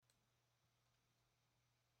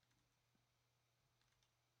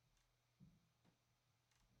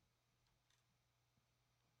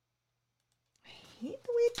hate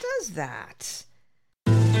the way it does that.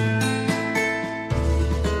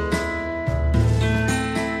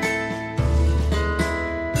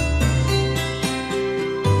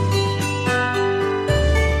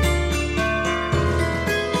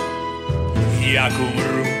 Як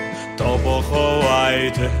умру, то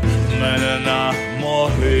поховайте мене на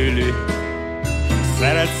могилі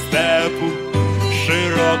серед степу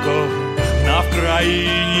широкого на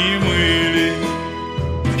Вкраїні милі,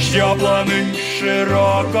 що плани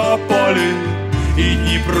широкополі і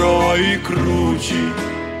Дніпро, і кручі.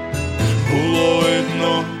 Було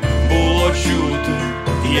видно, було чути,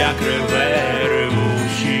 як реве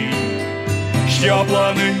ревучий, що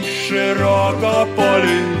плани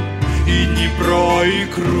широкополі і Дніпро, і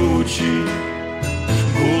кручі.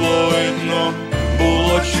 Було видно,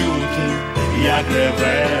 було чути, як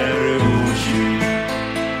реве ревучий.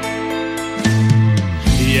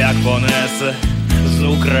 Як понесе з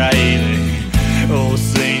України у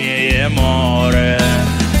синє море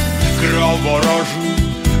кров ворожу,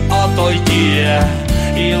 ото й діє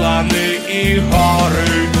і лани, і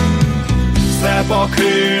гори. Все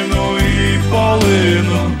покину і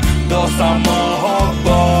полину до самого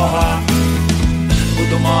Бога.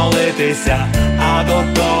 Буду молитися, а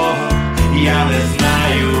до того я не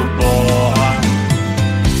знаю Бога.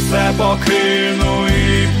 Все покину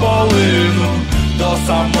і полину до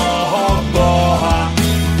самого Бога.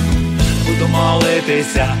 Буду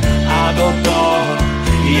молитися, а до того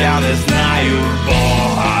я не знаю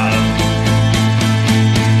Бога.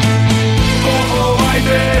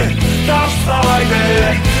 Поховайте та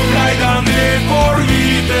вставайте, кайдани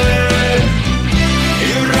порвіте,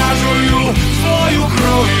 і вражою свою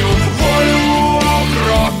кров'ю волю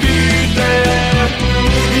окропіте.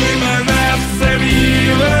 І мене в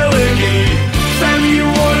сем'ї великій, в сем'ї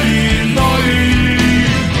волі новій,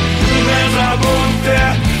 не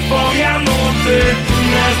забудьте пом'янути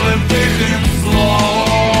незлим тихим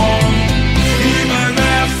словом. І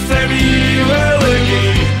мене в сем'ї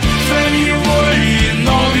великій, в сем'ї волі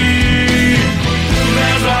новій, не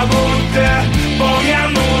забудьте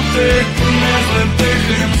пом'янути незлим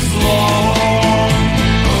тихим словом.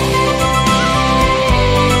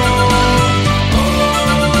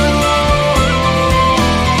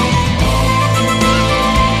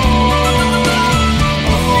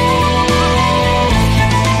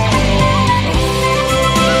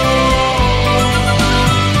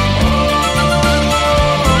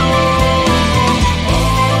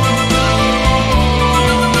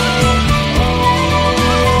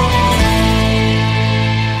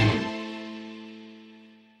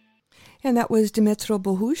 And that was Dmytro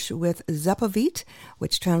Bohush with Zapovit,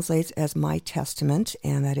 which translates as My Testament,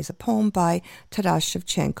 and that is a poem by Taras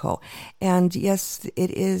Shevchenko. And yes,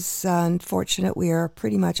 it is unfortunate we are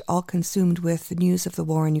pretty much all consumed with the news of the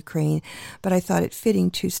war in Ukraine, but I thought it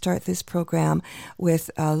fitting to start this program with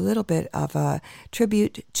a little bit of a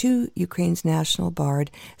tribute to Ukraine's national bard,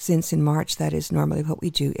 since in March that is normally what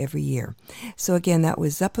we do every year. So again, that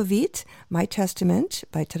was Zapovit, My Testament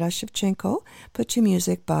by Taras Shevchenko, put to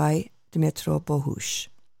music by Dmytro Bohush.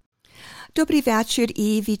 Добрий вечір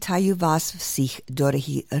і вітаю вас всіх,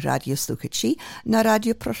 дорогі радіослухачі, на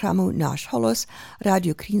радіопрограму «Наш голос»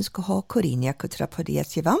 радіо українського коріння, котра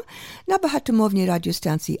подається вам на багатомовній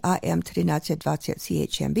радіостанції AM 1320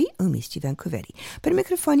 CHMB у місті Ванкувері. При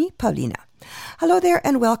мікрофоні Павліна. Hello there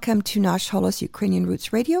and welcome to Nash Holos Ukrainian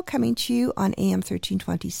Roots Radio, coming to you on AM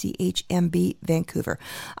 1320 CHMB Vancouver.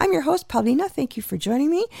 I'm your host, Pavlina. Thank you for joining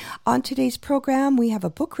me. On today's program, we have a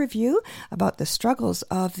book review about the struggles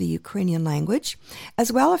of the Ukrainian language,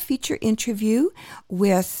 as well as a feature interview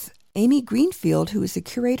with Amy Greenfield, who is the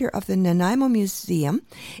curator of the Nanaimo Museum,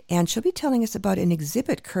 and she'll be telling us about an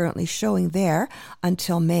exhibit currently showing there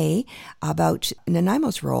until May about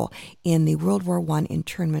Nanaimo's role in the World War I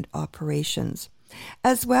internment operations.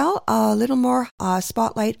 As well, a little more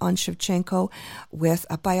spotlight on Shevchenko with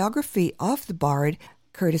a biography of the bard,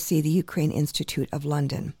 courtesy the Ukraine Institute of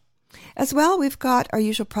London. As well, we've got our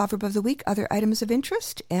usual proverb of the week, other items of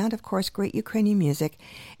interest, and of course, great Ukrainian music.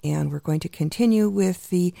 And we're going to continue with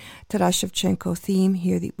the Taras Shevchenko theme.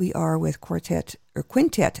 Here we are with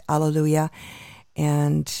Quintet Alleluia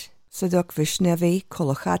and Sadok Vishnevy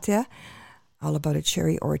Kolochate, all about a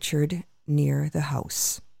cherry orchard near the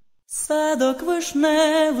house. Садок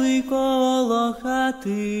вишневий коло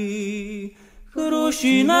хати,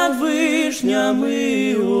 груші над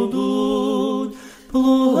вишнями удуть,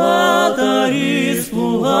 плугатарі з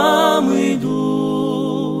плугами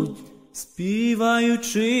йдуть,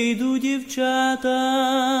 співаючи йдуть дівчата,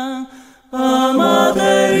 а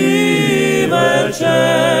матері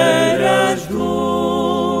вечерять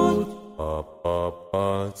ждуть.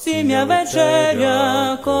 Сім'я Зимня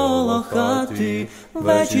вечеря коло хати,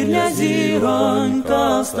 вечірня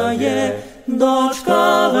зіронька встає,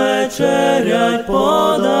 дочка вечерять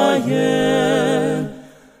подає.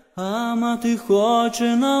 А мати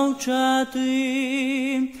хоче навчати,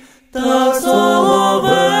 та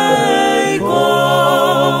соловейко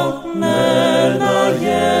не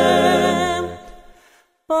дає.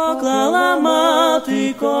 Поклала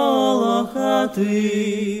мати коло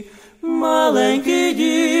хати маленьких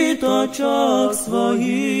діточок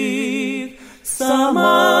своїх,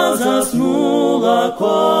 сама заснула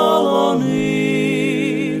коло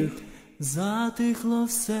них. Затихло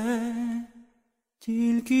все,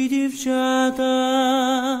 тільки дівчата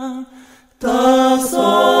та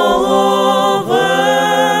соловейко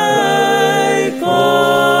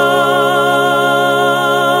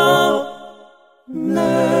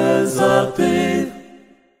не затих.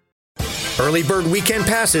 Early bird weekend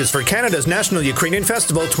passes for Canada's National Ukrainian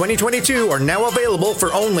Festival 2022 are now available for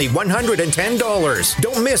only $110.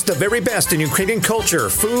 Don't miss the very best in Ukrainian culture,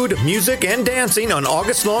 food, music, and dancing on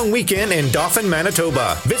August long weekend in Dauphin,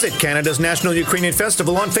 Manitoba. Visit Canada's National Ukrainian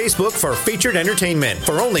Festival on Facebook for featured entertainment.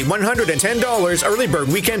 For only $110, early bird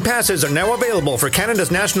weekend passes are now available for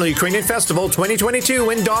Canada's National Ukrainian Festival 2022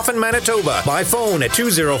 in Dauphin, Manitoba. By phone at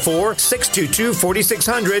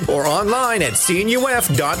 204-622-4600 or online at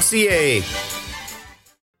cnuf.ca.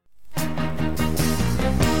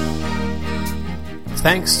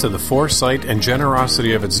 Thanks to the foresight and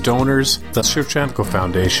generosity of its donors, the Shevchenko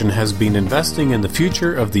Foundation has been investing in the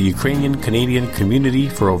future of the Ukrainian-Canadian community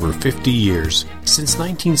for over 50 years. Since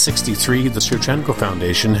 1963, the Shevchenko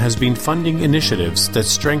Foundation has been funding initiatives that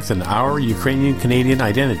strengthen our Ukrainian-Canadian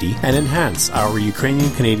identity and enhance our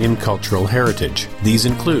Ukrainian-Canadian cultural heritage. These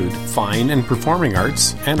include fine and performing arts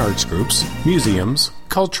and arts groups, museums,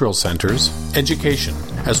 cultural centers, education,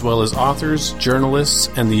 as well as authors, journalists,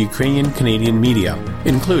 and the Ukrainian-Canadian media,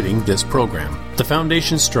 including this program. The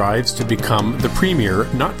Foundation strives to become the premier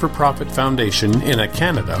not-for-profit foundation in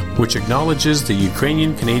Canada, which acknowledges the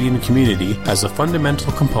Ukrainian-Canadian community as a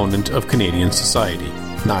fundamental component of Canadian society.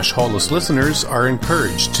 Nash Holos listeners are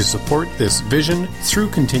encouraged to support this vision through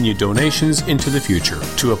continued donations into the future.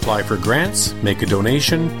 To apply for grants, make a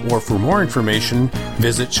donation, or for more information,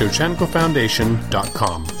 visit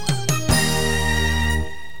ShevchenkoFoundation.com.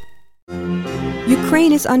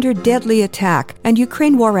 Ukraine is under deadly attack, and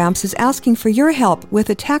Ukraine War Amps is asking for your help with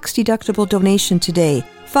a tax-deductible donation today.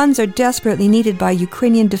 Funds are desperately needed by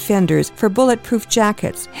Ukrainian defenders for bulletproof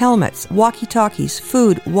jackets, helmets, walkie-talkies,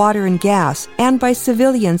 food, water, and gas, and by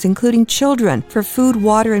civilians, including children, for food,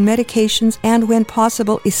 water, and medications, and when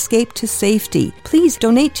possible, escape to safety. Please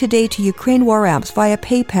donate today to Ukraine War Amps via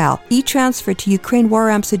PayPal, e-transfer to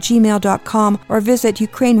ukrainewaramps@gmail.com, or visit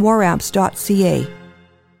ukrainewaramps.ca.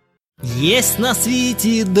 Єсть на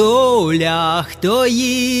світі доля, хто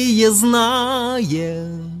її знає.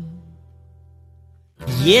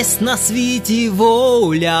 Єсть на світі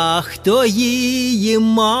воля, хто її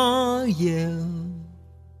має.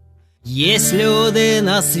 Єсть люди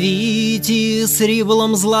на світі,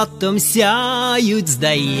 сріблом златом сяють,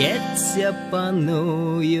 здається,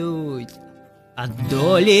 панують, а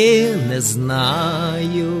долі не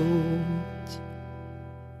знають.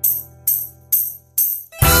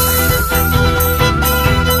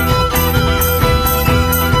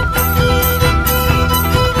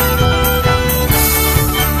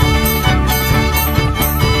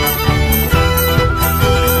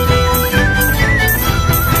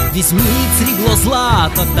 Візьміть срібло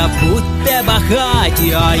злато та будьте багаті,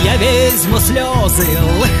 а я візьму сльози,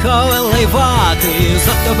 лихо виливати.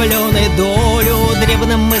 Затоплю недолю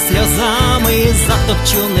дрібними сльозами,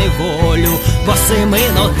 затопчу неволю босими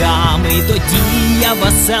ногами. Тоді я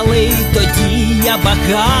веселий, тоді я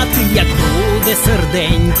багатий, як буде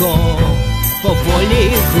серденько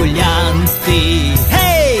поволі гулянти.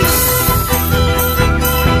 Гей!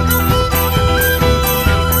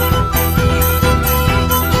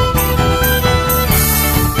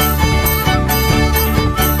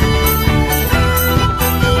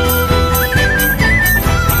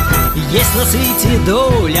 Єсть на світі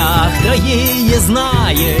доля, хто її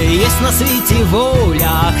знає, єсть на світі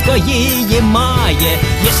воля, хто її має.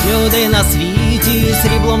 Єсть люди на світі,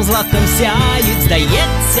 сріблом златом сяють,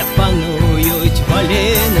 здається, панують,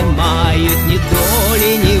 волі не мають, ні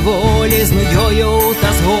долі, ні волі, з нудьгою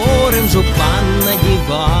та з горем жупан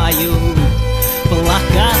надівають,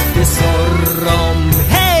 плакати сором.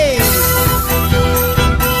 Гей!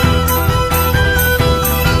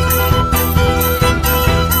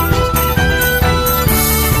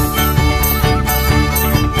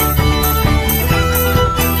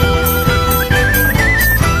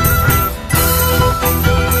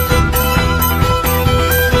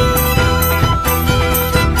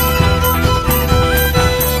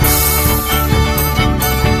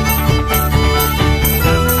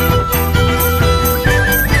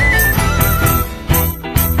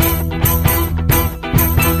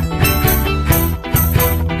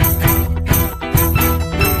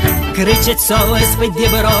 кричить сови, спить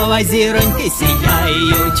діброва, зіроньки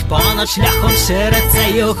сіяють, понад шляхом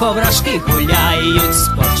ширицею ховрашки гуляють,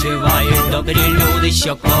 спочивають добрі люди,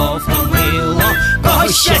 що кого втомило, кого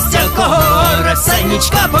щастя, кого горе, все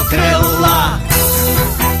нічка покрила.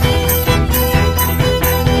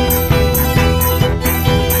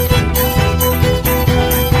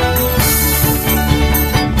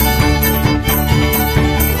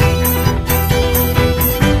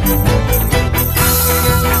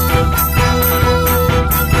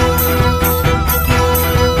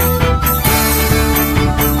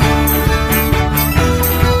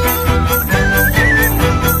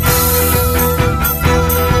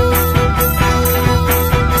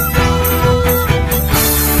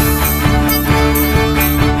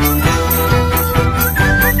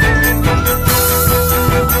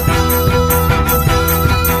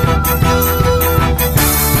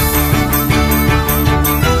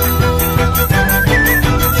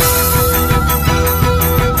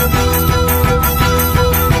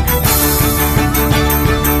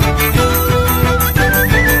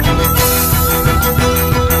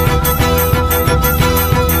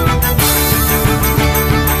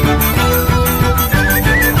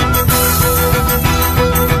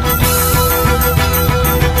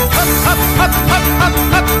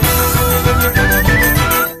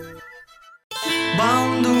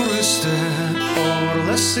 Бандуристе,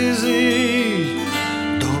 орле сизий,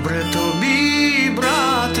 добре тобі,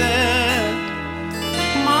 брате,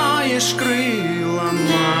 маєш крила,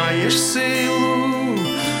 маєш силу,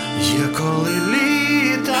 є коли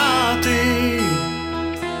літати.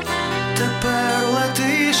 Тепер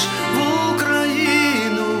летиш в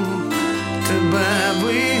Україну, тебе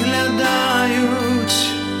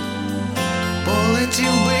виглядають,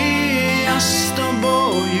 полетів би я з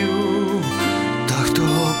тобою, та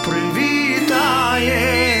хто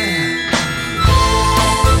привітає?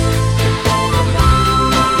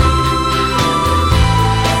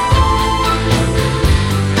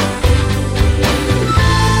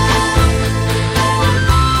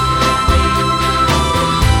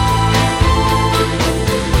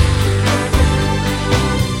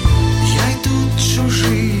 Я й тут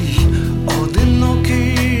чужий,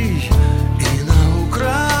 одинокий, і на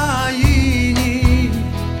Україні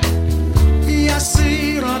я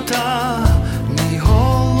сирота, мій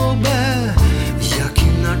голубе, як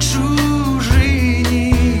і на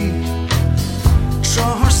чужині.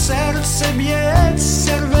 Чого ж серце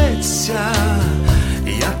б'ється, рветься,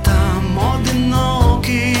 я там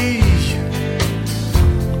одинокий,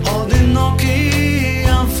 одинокий,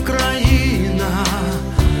 а в країна,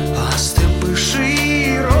 а степи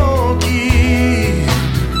широкі.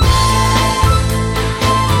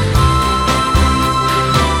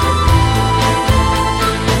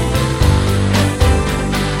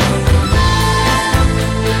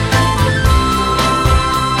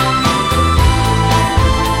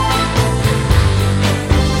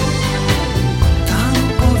 Там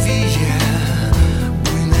повіє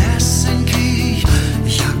буйнесенький,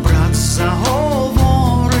 як брат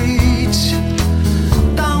заговорить,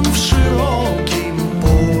 там в широкім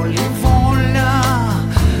полі воля,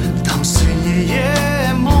 там синіє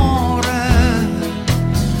море,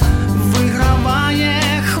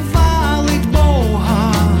 виграває, хвалить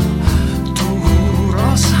Бога, тугу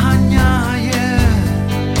розганяє,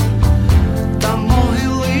 там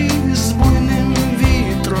могили з буйним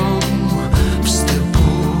вітром в степу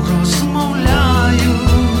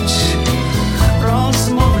розмовляють,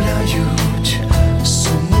 розмовляють,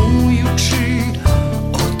 сумуючи,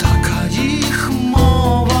 отака їх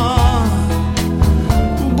мова.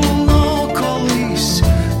 Було колись,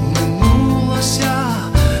 минулося,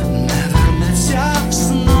 не вернеться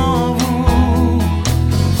знову.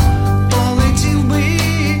 Полетів би,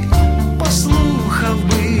 послухав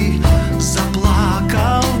би,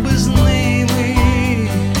 заплакав би з ними,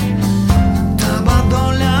 та ба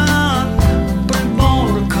доля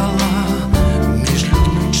приборкала між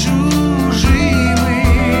людьми чужими.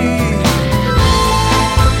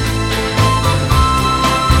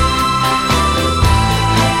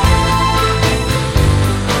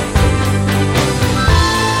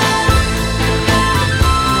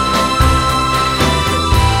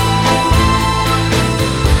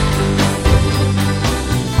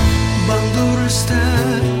 Бандуристе,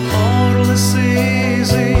 орле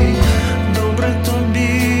сизий, добре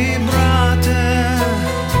тобі, брате,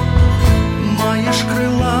 маєш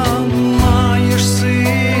крила, маєш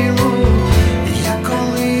силу, є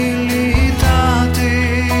коли літати.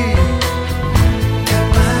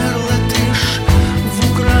 Тепер летиш в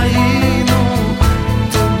Україну,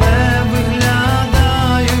 тебе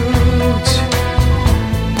виглядають,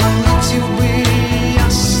 полетів би я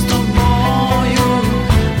з тобою.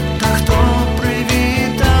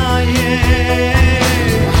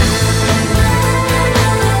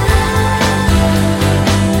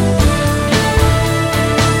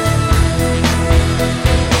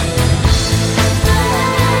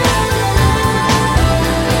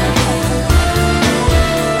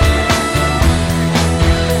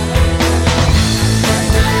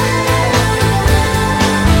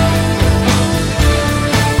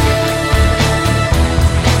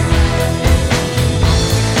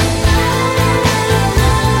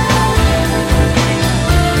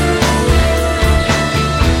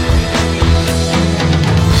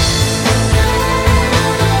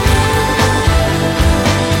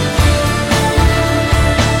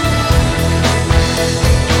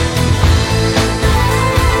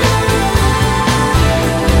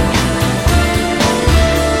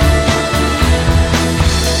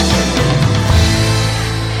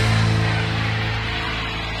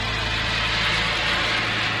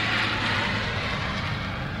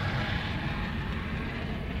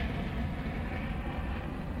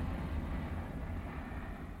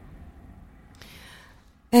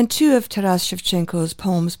 And two of Taras Shevchenko's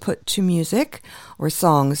poems put to music, or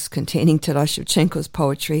songs containing Taras Shevchenko's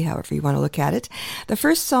poetry, however you want to look at it. The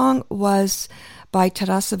first song was by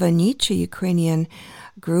Tarasova Nich, a Ukrainian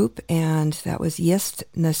group, and that was Есть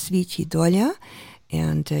на світі доля.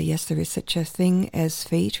 And yes, there is such a thing as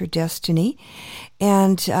fate or destiny.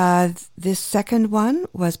 And this second one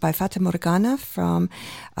was by Fata Morgana from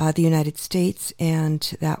the United States, and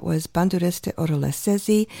that was Banduriste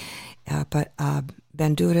Orolesezi, but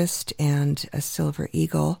Bandurist and a silver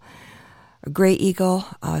eagle, a gray eagle,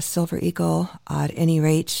 a silver eagle, at any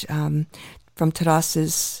rate, from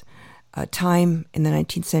Taras's time in the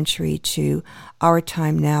 19th century to our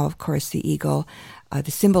time now. Of course, the eagle, the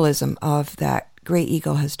symbolism of that gray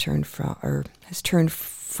eagle has turned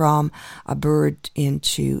from a bird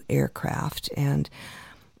into aircraft, and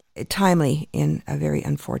timely in a very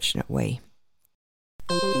unfortunate way.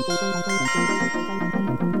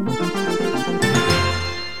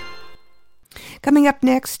 Coming up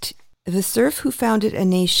next, The Serf Who Founded a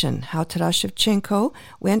Nation, how Taras Shevchenko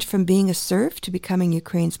went from being a serf to becoming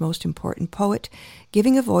Ukraine's most important poet,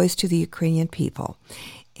 giving a voice to the Ukrainian people.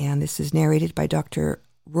 And this is narrated by Dr.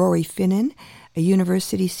 Rory Finnan, a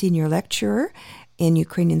university senior lecturer in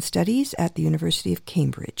Ukrainian studies at the University of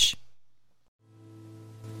Cambridge.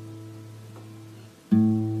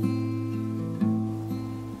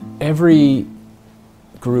 Every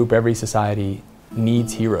group, every society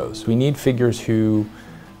needs heroes. We need figures who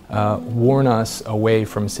warn us away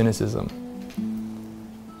from cynicism.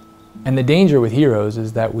 And the danger with heroes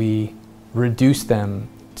is that we reduce them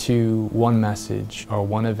to one message or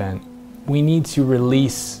one event. We need to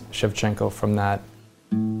release Shevchenko from that.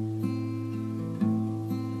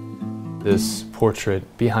 This portrait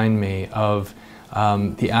behind me of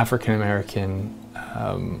the African-American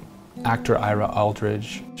actor Ira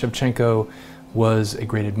Aldridge. Shevchenko was a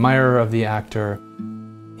great admirer of the actor.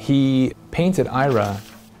 He painted Ira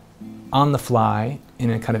on the fly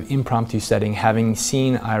in a kind of impromptu setting, having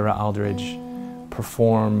seen Ira Aldridge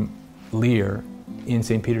perform Lear in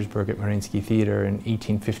St. Petersburg at Mariinsky Theater in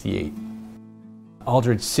 1858.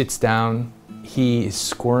 Aldridge sits down, he is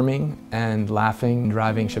squirming and laughing,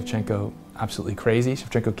 driving Shevchenko absolutely crazy.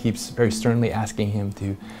 Shevchenko keeps very sternly asking him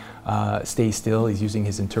to stay still. He's using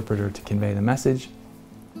his interpreter to convey the message.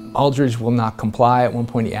 Aldridge will not comply. At one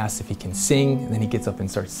point he asks if he can sing, and then he gets up and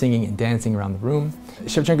starts singing and dancing around the room.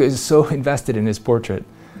 Shevchenko is so invested in his portrait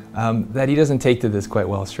that he doesn't take to this quite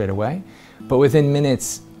well straight away. But within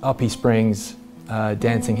minutes, up he springs,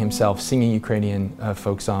 dancing himself, singing Ukrainian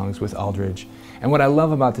folk songs with Aldridge. And what I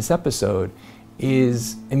love about this episode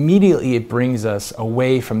is immediately it brings us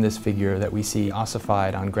away from this figure that we see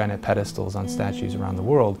ossified on granite pedestals on statues around the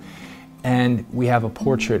world. And we have a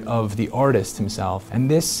portrait of the artist himself. And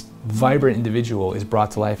this vibrant individual is brought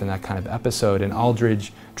to life in that kind of episode, and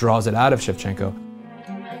Aldridge draws it out of Shevchenko.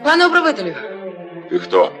 Пане управителю. Ти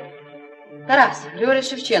хто? Тарас Григорій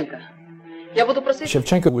Шевченко. Я буду просити.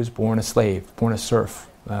 Shevchenko was born a slave, born a serf,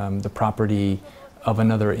 the property of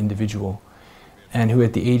another individual, and who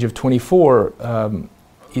at the age of 24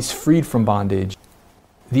 is freed from bondage.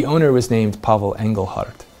 The owner was named Pavel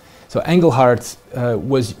Engelhardt. So Engelhardt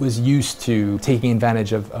was used to taking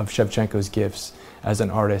advantage of Shevchenko's gifts as an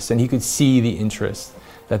artist, and he could see the interest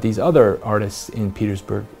that these other artists in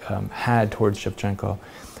Petersburg had towards Shevchenko,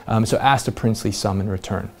 so asked a princely sum in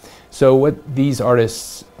return. So what these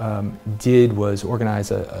artists did was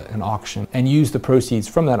organize an auction and use the proceeds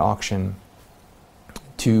from that auction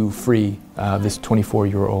to free this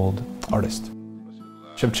 24-year-old artist.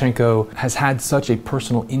 Shevchenko has had such a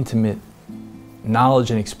personal, intimate knowledge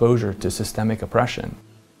and exposure to systemic oppression.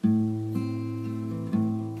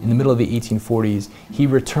 In the middle of the 1840s, he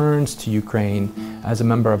returns to Ukraine as a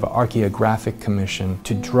member of an archaeographic commission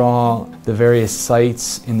to draw the various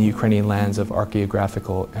sites in the Ukrainian lands of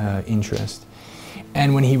archaeographical interest.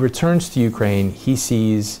 And when he returns to Ukraine, he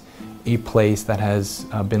sees a place that has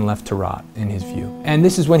been left to rot, in his view. And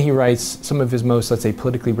this is when he writes some of his most, let's say,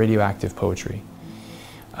 politically radioactive poetry.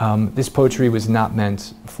 This poetry was not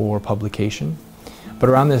meant for publication, but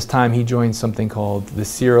around this time he joined something called the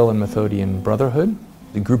Cyril and Methodian Brotherhood,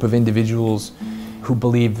 a group of individuals who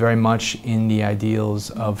believed very much in the ideals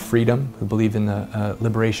of freedom, who believed in the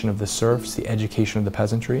liberation of the serfs, the education of the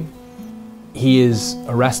peasantry. He is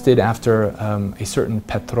arrested after a certain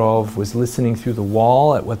Petrov was listening through the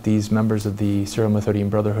wall at what these members of the Cyril-Methodian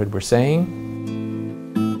Brotherhood were saying.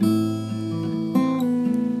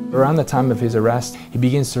 Around the time of his arrest, he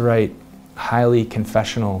begins to write highly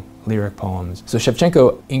confessional lyric poems. So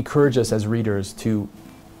Shevchenko encouraged us as readers to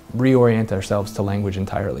reorient ourselves to language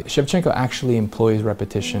entirely. Shevchenko actually employs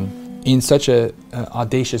repetition in such a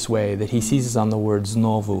audacious way that he seizes on the word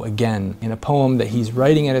znovu, again, in a poem that he's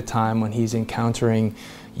writing at a time when he's encountering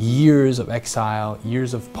years of exile,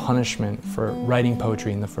 years of punishment for writing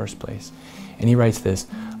poetry in the first place. And he writes this: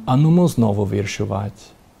 Анумо знову віршувати,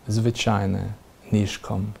 звичайне,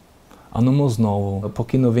 нишком. Анумо знову,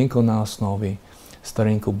 поки новинку на основі,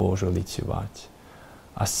 старинку Божу ліцювати.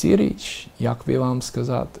 А сіріч, як би вам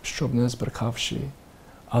сказати, щоб не збрехавши,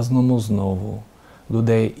 а знову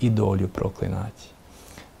людей і долю проклинати.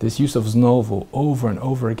 This use of znovu over and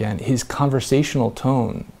over again, his conversational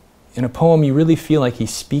tone. In a poem, you really feel like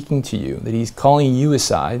he's speaking to you, that he's calling you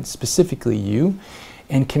aside, specifically you,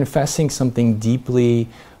 and confessing something deeply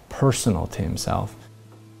personal to himself.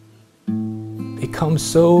 It comes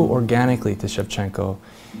so organically to Shevchenko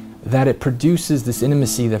that it produces this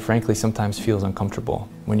intimacy that frankly sometimes feels uncomfortable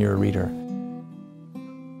when you're a reader.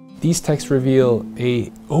 These texts reveal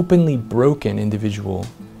an openly broken individual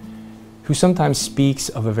who sometimes speaks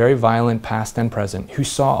of a very violent past and present, who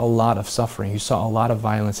saw a lot of suffering, who saw a lot of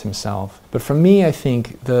violence himself. But for me, I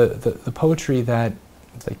think the poetry that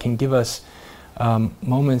can give us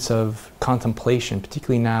moments of contemplation,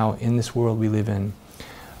 particularly now in this world we live in,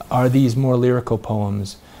 are these more lyrical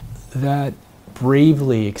poems that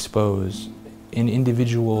bravely expose an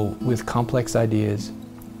individual with complex ideas,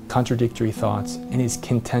 contradictory thoughts, and is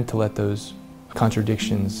content to let those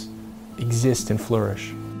contradictions exist and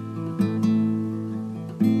flourish.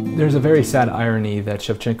 There's a very sad irony that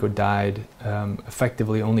Shevchenko died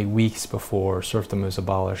effectively only weeks before serfdom was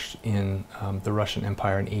abolished in the Russian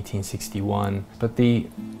Empire in 1861. But the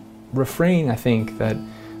refrain, I think, that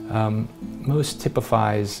most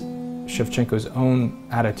typifies Shevchenko's own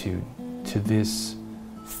attitude to this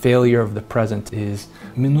failure of the present is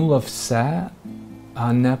 "Minulo vse,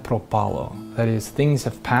 a ne propalo." That is, things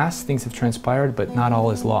have passed, things have transpired, but not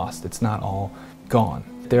all is lost. It's not all gone.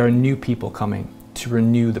 There are new people coming to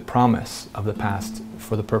renew the promise of the past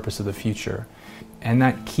for the purpose of the future. And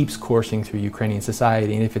that keeps coursing through Ukrainian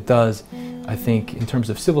society. And if it does, I think in terms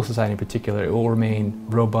of civil society in particular, it will remain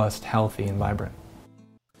robust, healthy, and vibrant.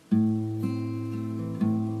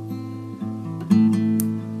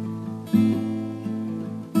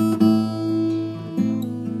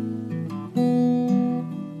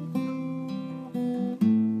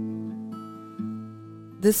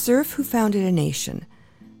 The Serf Who Founded a Nation,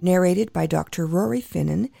 narrated by Dr. Rory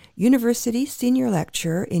Finnan, University Senior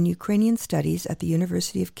Lecturer in Ukrainian Studies at the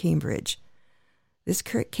University of Cambridge. This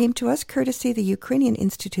came to us courtesy the Ukrainian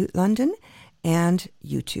Institute London and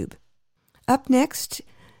YouTube. Up next,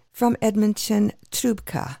 from Edmonton,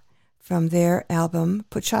 Trubka, from their album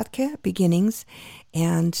Pochatke, Beginnings,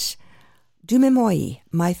 and Dumy Moi,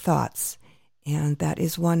 My Thoughts. And that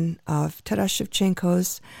is one of Taras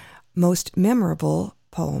Shevchenko's most memorable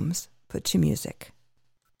poems put to music.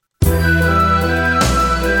 Dumy moi,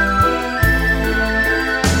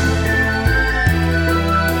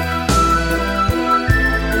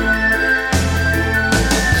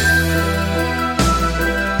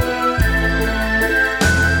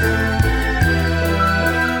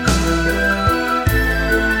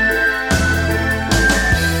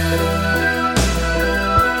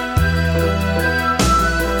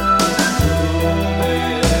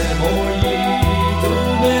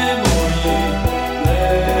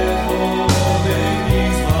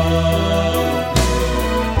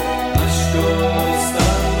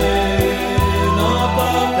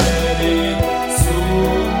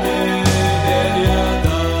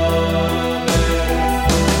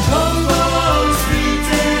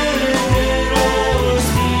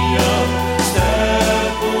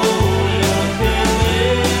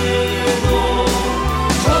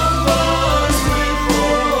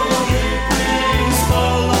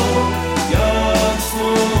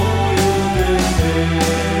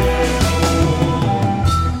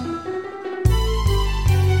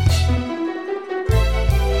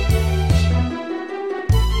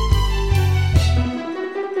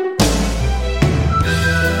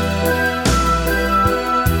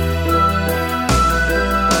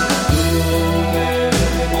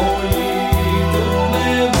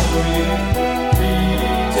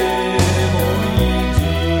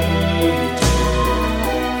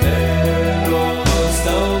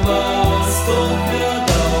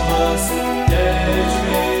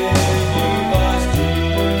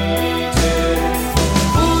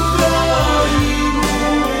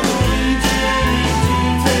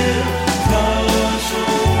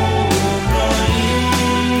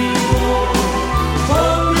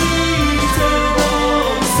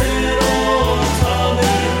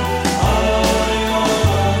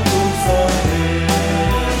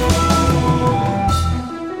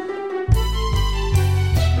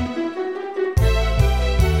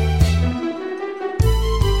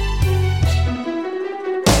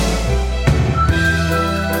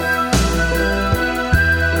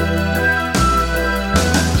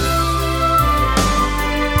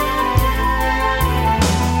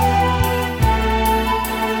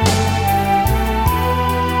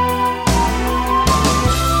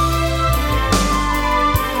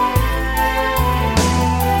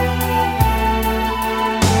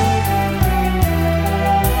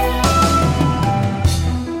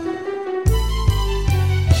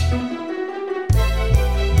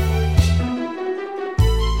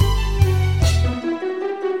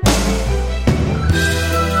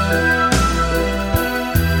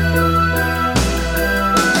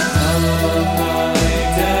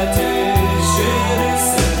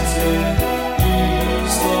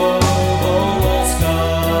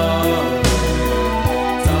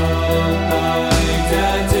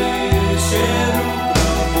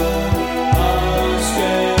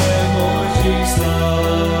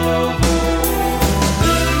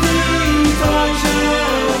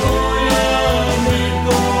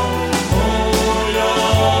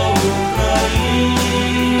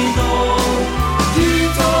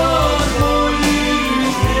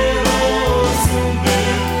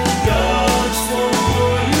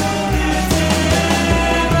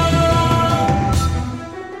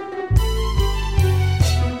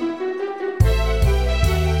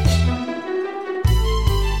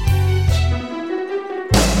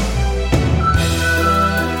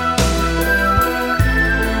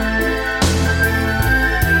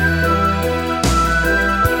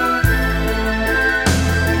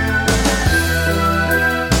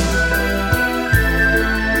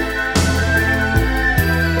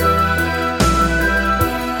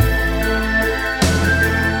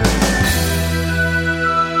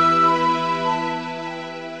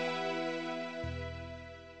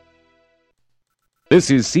 This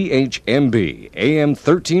is CHMB, AM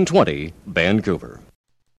 1320, Vancouver.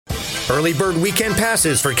 Early bird weekend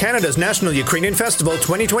passes for Canada's National Ukrainian Festival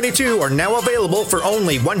 2022 are now available for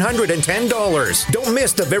only $110. Don't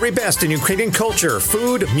miss the very best in Ukrainian culture,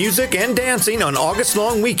 food, music, and dancing on August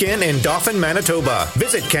long weekend in Dauphin, Manitoba.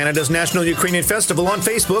 Visit Canada's National Ukrainian Festival on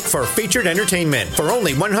Facebook for featured entertainment. For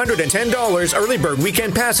only $110, early bird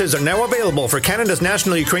weekend passes are now available for Canada's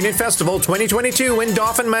National Ukrainian Festival 2022 in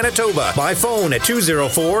Dauphin, Manitoba. By phone at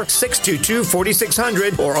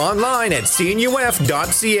 204-622-4600 or online at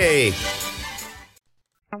cnuf.ca.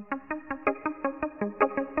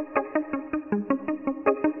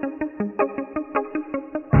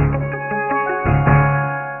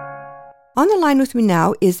 On the line with me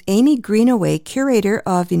now is Amy Greenaway, curator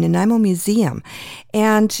of the Nanaimo Museum,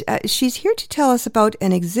 and she's here to tell us about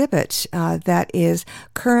an exhibit that is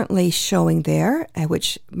currently showing there,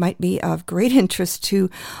 which might be of great interest to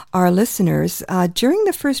our listeners. During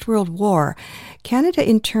the First World War, Canada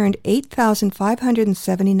interned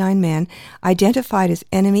 8,579 men identified as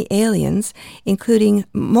enemy aliens, including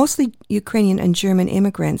mostly Ukrainian and German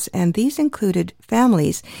immigrants, and these included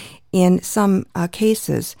families in some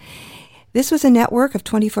cases. This was a network of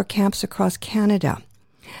 24 camps across Canada.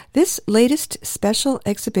 This latest special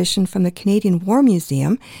exhibition from the Canadian War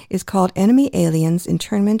Museum is called Enemy Aliens,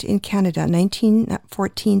 Internment in Canada,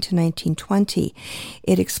 1914 to 1920.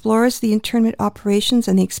 It explores the internment operations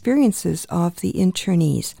and the experiences of the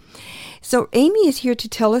internees. So Amy is here to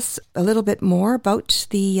tell us a little bit more about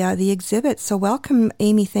the exhibit. So welcome,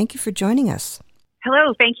 Amy. Thank you for joining us.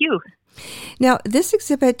 Hello, thank you. Now, this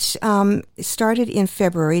exhibit started in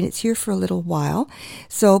February, and it's here for a little while,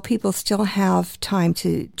 so people still have time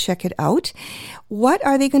to check it out. What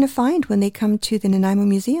are they going to find when they come to the Nanaimo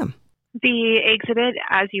Museum? The exhibit,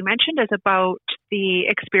 as you mentioned, is about the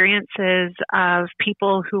experiences of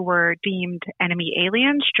people who were deemed enemy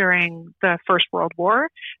aliens during the First World War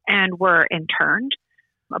and were interned.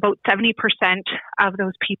 About 70% of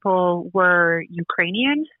those people were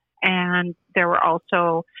Ukrainian, and there were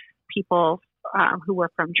also people who were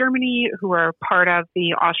from Germany, who were part of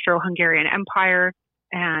the Austro-Hungarian Empire,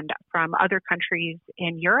 and from other countries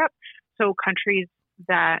in Europe. So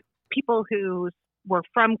people who were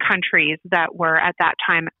from countries that were at that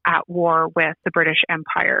time at war with the British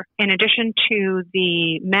Empire. In addition to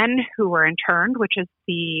the men who were interned, which is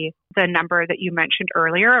the number that you mentioned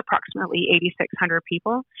earlier, approximately 8,600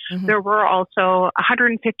 people, there were also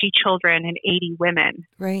 150 children and 80 women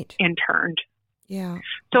interned. Yeah.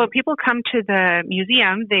 So when people come to the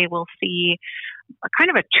museum, they will see a kind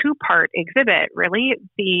of a two-part exhibit, really.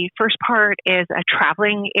 The first part is a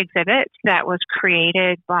traveling exhibit that was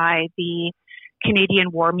created by the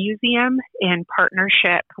Canadian War Museum in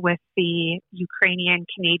partnership with the Ukrainian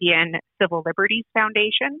Canadian Civil Liberties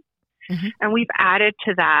Foundation. And we've added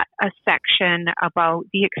to that a section about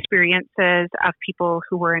the experiences of people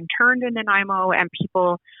who were interned in Nanaimo and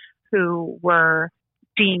people who were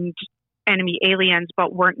deemed enemy aliens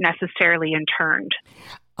but weren't necessarily interned.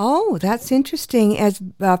 Oh, that's interesting, as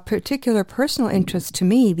a particular personal interest to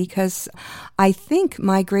me, because I think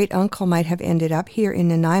my great uncle might have ended up here in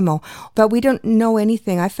Nanaimo, but we don't know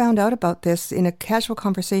anything. I found out about this in a casual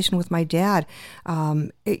conversation with my dad.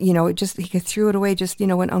 He threw it away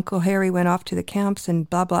when Uncle Harry went off to the camps and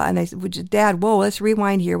blah, blah. And I said, Dad, whoa, let's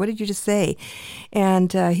rewind here. What did you just say?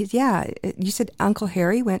 And you said Uncle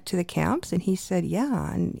Harry went to the camps? And he said,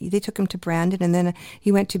 yeah. And they took him to Brandon, and then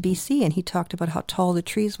he went to BC, and he talked about how tall the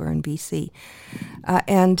trees were in BC.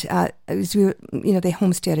 They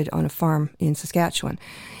homesteaded on a farm in Saskatchewan.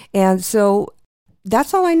 And so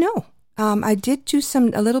that's all I know. I did do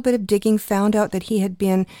a little bit of digging, found out that he had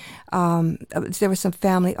been, there were some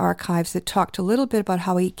family archives that talked a little bit about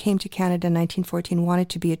how he came to Canada in 1914, wanted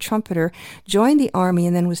to be a trumpeter, joined the army,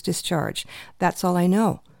 and then was discharged. That's all I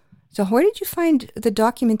know. So where did you find the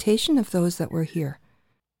documentation of those that were here?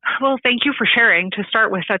 Well, thank you for sharing. To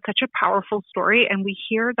start with, that's such a powerful story, and we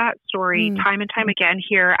hear that story time and time again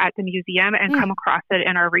here at the museum and come across it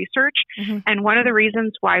in our research. And one of the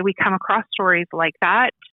reasons why we come across stories like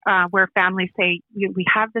that, where families say, we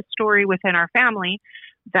have this story within our family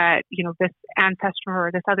that, this ancestor or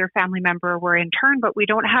this other family member were interned, but we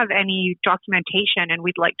don't have any documentation and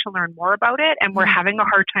we'd like to learn more about it, and we're having a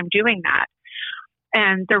hard time doing that.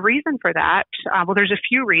 And the reason for that, there's a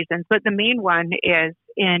few reasons, but the main one is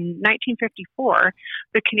in 1954,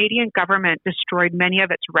 the Canadian government destroyed many of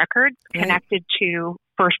its records connected to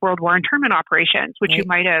First World War internment operations, which you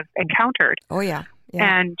might have encountered. Oh, yeah.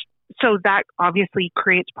 And so that obviously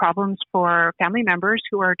creates problems for family members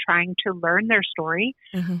who are trying to learn their story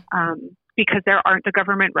because there aren't the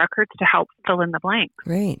government records to help fill in the blanks.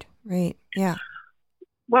 Right, yeah.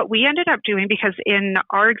 what we ended up doing, because in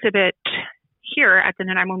our exhibit here at the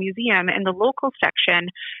Nanaimo Museum, in the local section,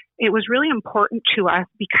 it was really important to us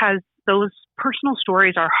because those personal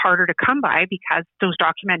stories are harder to come by because those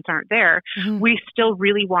documents aren't there. Mm-hmm. We still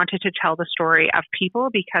really wanted to tell the story of people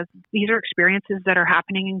because these are experiences that are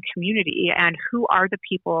happening in community, and who are the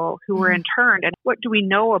people who were interned and what do we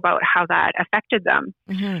know about how that affected them.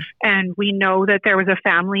 Mm-hmm. And we know that there was a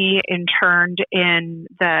family interned in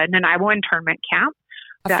the Nanaimo internment camp.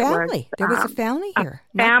 There was a family here.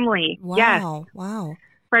 Family, wow, yes. Wow.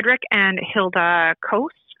 Frederick and Hilda Coase.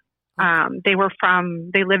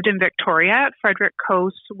 They lived in Victoria. Frederick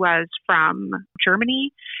Coase was from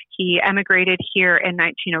Germany. He emigrated here in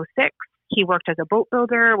 1906. He worked as a boat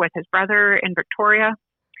builder with his brother in Victoria.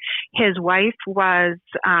 His wife was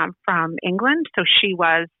from England, so she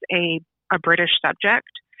was a British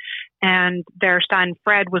subject. And their son,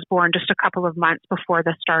 Fred, was born just a couple of months before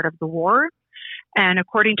the start of the war. And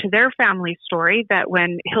according to their family story, that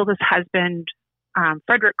when Hilda's husband,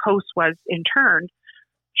 Frederick Coase, was interned,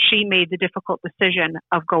 she made the difficult decision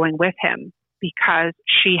of going with him because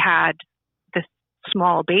she had this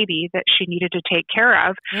small baby that she needed to take care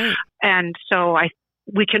of. Mm. And so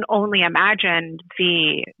we can only imagine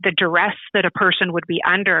the duress that a person would be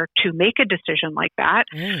under to make a decision like that.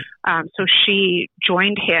 Mm. So she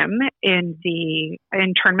joined him in the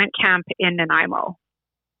internment camp in Nanaimo.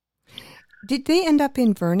 Did they end up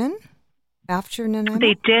in Vernon after Nanaimo?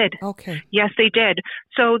 They did. Okay. Yes, they did.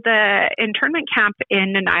 So the internment camp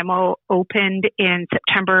in Nanaimo opened in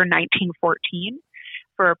September 1914.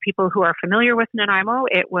 For people who are familiar with Nanaimo,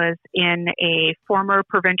 it was in a former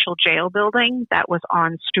provincial jail building that was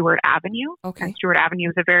on Stewart Avenue. Okay. And Stewart Avenue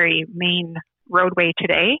is a very main roadway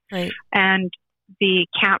today. Right. And the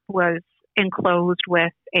camp was enclosed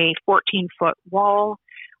with a 14-foot wall.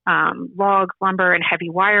 Logs, lumber, and heavy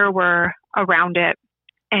wire were around it.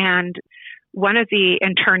 And one of the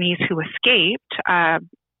internees who escaped,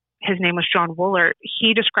 his name was John Woolert,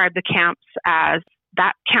 he described the camps as,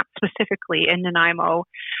 that camp specifically in Nanaimo,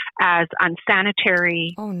 as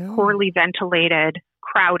unsanitary, poorly ventilated,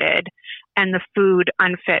 crowded, and the food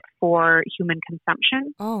unfit for human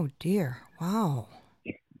consumption. Oh, dear. Wow.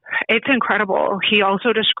 It's incredible. He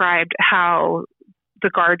also described how the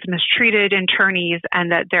guards mistreated internees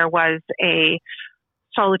and that there was a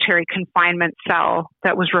solitary confinement cell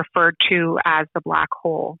that was referred to as the Black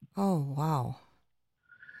Hole. Oh, wow.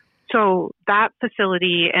 So that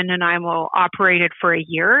facility in Nanaimo operated for a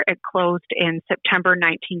year. It closed in September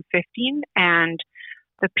 1915, and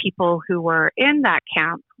the people who were in that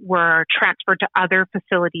camp were transferred to other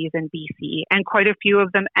facilities in BC, and quite a few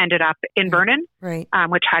of them ended up in Vernon, right.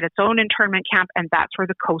 Which had its own internment camp, and that's where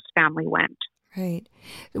the Coase family went. Right.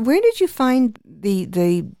 Where did you find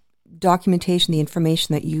the documentation, the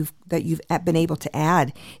information that you've been able to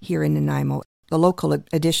add here in Nanaimo, the local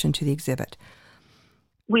addition to the exhibit?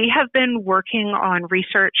 We have been working on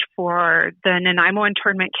research for the Nanaimo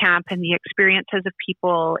internment camp and the experiences of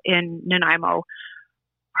people in Nanaimo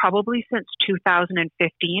probably since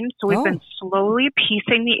 2015. So we've been slowly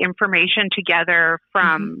piecing the information together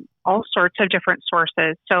from all sorts of different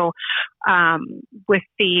sources. So with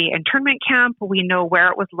the internment camp, we know where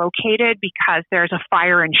it was located because there's a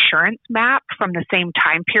fire insurance map from the same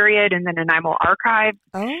time period in the Nanaimo archive.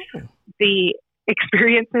 Oh. The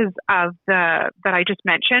experiences of that I just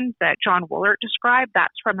mentioned that John Woolert described,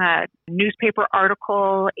 that's from a newspaper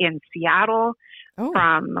article in Seattle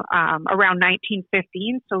from around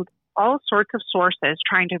 1915. So all sorts of sources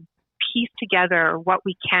trying to piece together what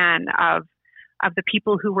we can of the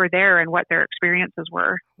people who were there and what their experiences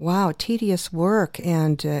were. Wow, tedious work,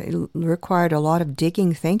 and it required a lot of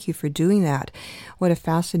digging. Thank you for doing that. What a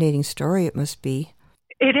fascinating story it must be.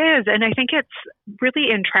 It is, and I think it's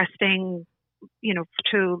really interesting,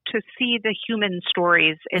 to see the human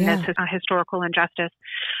stories in this historical injustice.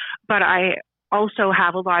 But I also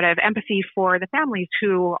have a lot of empathy for the families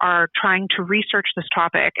who are trying to research this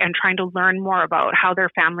topic and trying to learn more about how their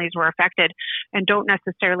families were affected and don't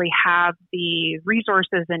necessarily have the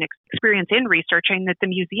resources and experience in researching that the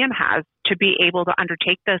museum has to be able to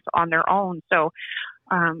undertake this on their own. So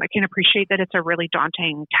I can appreciate that it's a really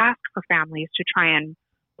daunting task for families to try and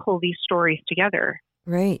pull these stories together.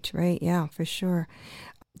 Right, yeah, for sure.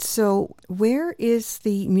 So where is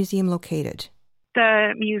the museum located?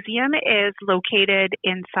 The museum is located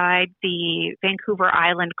inside the Vancouver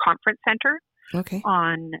Island Conference Center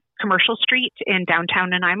on Commercial Street in downtown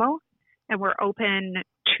Nanaimo. And we're open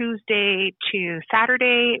Tuesday to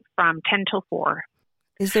Saturday from 10 till 4.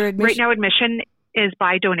 Is there admission? Right now, admission is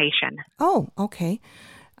by donation. Oh, okay.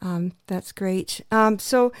 That's great.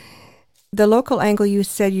 So the local angle, you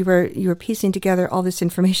said you were piecing together all this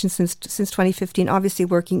information since 2015, obviously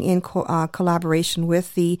working in collaboration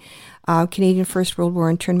with the Canadian First World War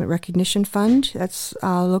Internment Recognition Fund. That's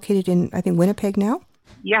located in, I think, Winnipeg now.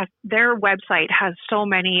 Yes, their website has so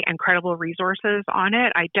many incredible resources on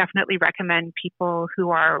it. I definitely recommend people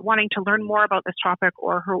who are wanting to learn more about this topic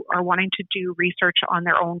or who are wanting to do research on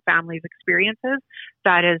their own family's experiences.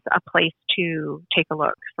 That is a place to take a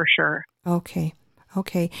look for sure. Okay.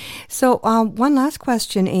 So one last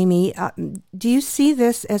question, Amy. Do you see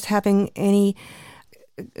this as having any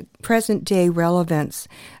present-day relevance?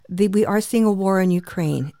 We are seeing a war in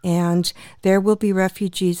Ukraine, and there will be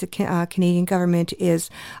refugees. The Canadian government is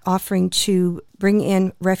offering to bring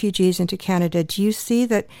in refugees into Canada. Do you see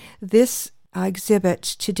that this exhibit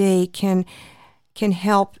today can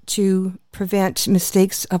help to prevent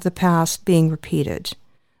mistakes of the past being repeated?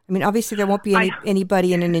 I mean, obviously there won't be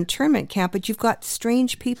anybody in an internment camp, but you've got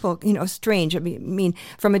strange people, strange, I mean,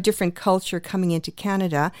 from a different culture coming into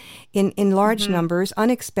Canada in large numbers,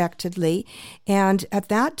 unexpectedly. And at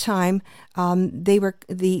that time,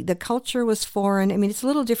 the culture was foreign. I mean, it's a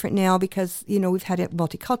little different now because, we've had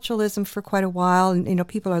multiculturalism for quite a while, and,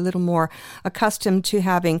 people are a little more accustomed to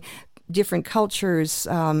having different cultures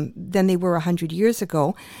than they were 100 years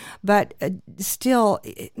ago, but still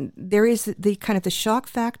there is the kind of the shock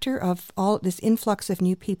factor of all this influx of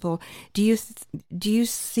new people. Do you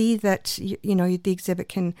see that the exhibit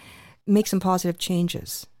can make some positive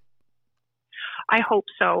changes? I hope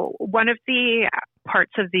so. One of the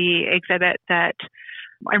parts of the exhibit that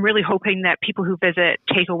I'm really hoping that people who visit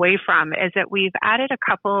take away from is that we've added a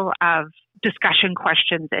couple of discussion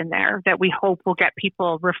questions in there that we hope will get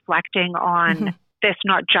people reflecting on this,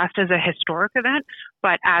 not just as a historic event,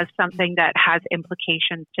 but as something that has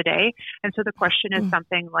implications today. And so the question is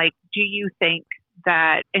something like, do you think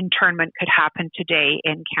that internment could happen today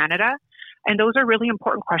in Canada? And those are really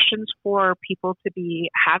important questions for people to be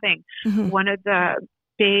having. One of the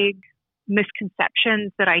big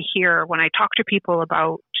misconceptions that I hear when I talk to people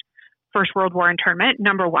about First World War internment,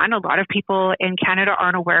 number one, a lot of people in Canada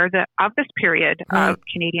aren't aware of this period of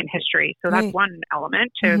Canadian history. So that's one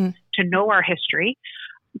element to know our history.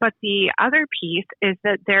 But the other piece is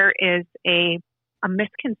that there is a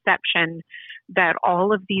misconception that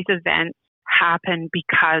all of these events happen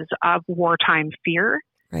because of wartime fear.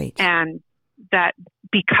 Right. And that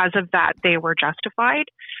because of that, they were justified.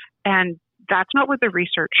 And that's not what the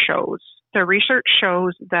research shows. The research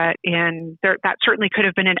shows that that certainly could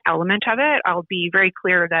have been an element of it. I'll be very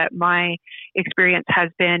clear that my experience has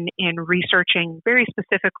been in researching very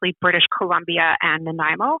specifically British Columbia and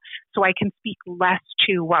Nanaimo, so I can speak less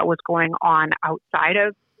to what was going on outside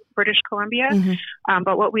of British Columbia.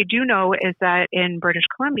 But what we do know is that in British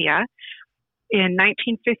Columbia, in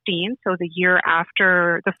 1915, so the year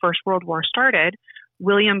after the First World War started,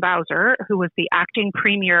 William Bowser, who was the acting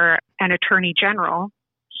premier and attorney general,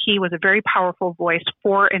 he was a very powerful voice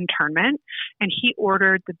for internment, and he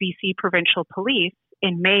ordered the BC Provincial Police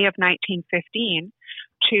in May of 1915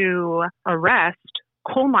 to arrest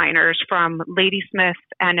coal miners from Ladysmith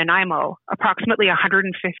and Nanaimo, approximately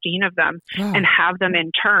 115 of them, and have them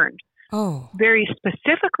interned. Very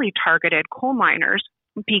specifically targeted coal miners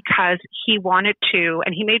because he wanted to,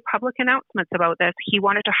 and he made public announcements about this, he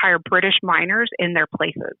wanted to hire British miners in their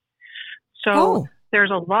places. So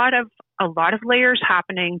there's a lot of layers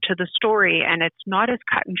happening to the story, and it's not as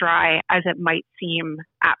cut and dry as it might seem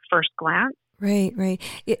at first glance. Right.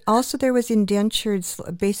 Also, there was indentured,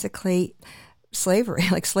 basically slavery,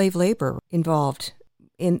 like slave labor involved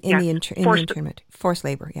in the internment. Forced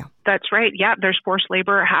labor, yeah. That's right. Yeah, there's forced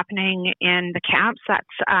labor happening in the camps. That's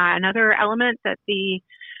another element that the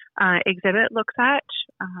exhibit looks at.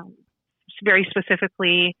 Very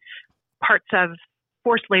specifically, parts of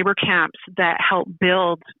forced labor camps that help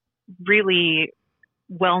build really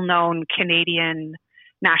well-known Canadian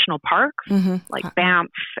national parks like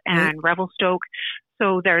Banff and Revelstoke.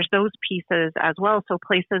 So there's those pieces as well. So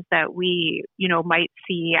places that we, might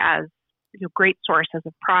see as great sources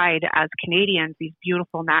of pride as Canadians, these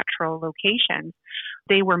beautiful natural locations,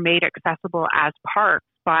 they were made accessible as parks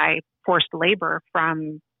by forced labor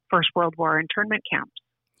from First World War internment camps.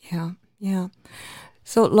 Yeah.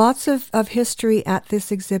 So lots of history at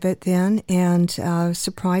this exhibit then, and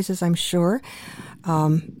surprises, I'm sure.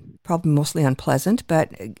 Probably mostly unpleasant,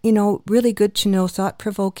 but, really good to know,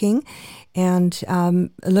 thought-provoking, and I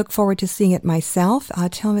look forward to seeing it myself.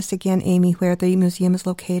 Tell us again, Amy, where the museum is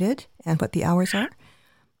located and what the hours are.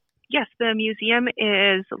 Yes, the museum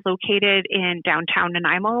is located in downtown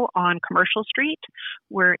Nanaimo on Commercial Street.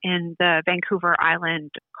 We're in the Vancouver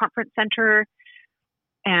Island Conference Center.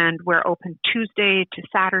 and we're open Tuesday to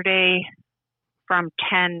Saturday from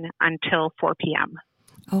 10 until 4 p.m.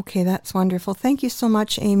 Okay, that's wonderful. Thank you so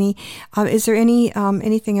much, Amy. Is there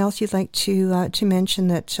anything else you'd like to mention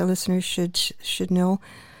that listeners should know?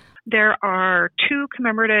 There are 2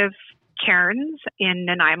 commemorative cairns in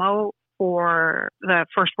Nanaimo for the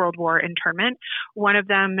First World War internment. One of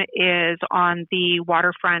them is on the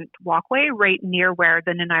waterfront walkway right near where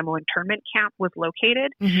the Nanaimo internment camp was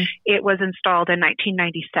located. Mm-hmm. It was installed in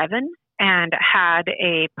 1997 and had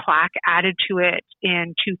a plaque added to it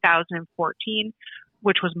in 2014,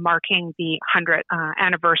 which was marking the 100th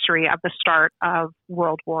anniversary of the start of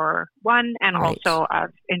World War I and also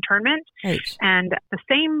of internment. Right. And the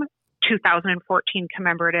same 2014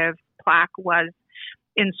 commemorative plaque was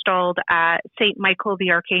installed at St. Michael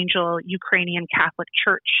the Archangel Ukrainian Catholic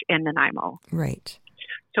Church in Nanaimo. Right.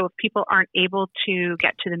 So if people aren't able to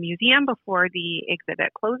get to the museum before the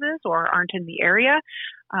exhibit closes or aren't in the area,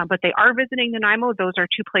 but they are visiting Nanaimo, those are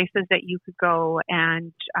 2 places that you could go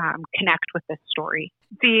and connect with this story.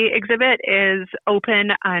 The exhibit is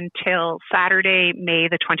open until Saturday, May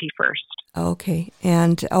the 21st. Okay,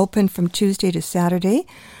 and open from Tuesday to Saturday.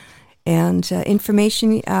 And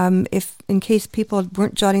information, if in case people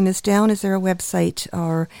weren't jotting this down, is there a website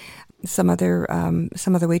or some other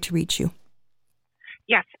way to reach you?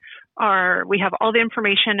 Yes, we have all the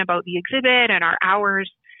information about the exhibit and our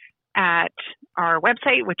hours at our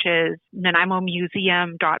website, which is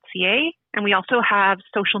nanaimomuseum.ca. And we also have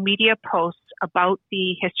social media posts about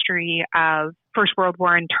the history of First World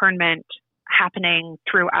War internment happening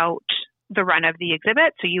throughout the run of the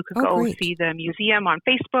exhibit. So you could go see the museum on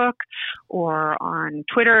Facebook or on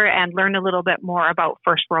Twitter and learn a little bit more about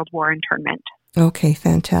First World War internment. Okay,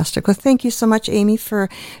 fantastic. Well, thank you so much, Amy, for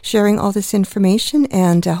sharing all this information,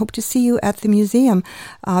 and I hope to see you at the museum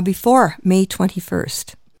before May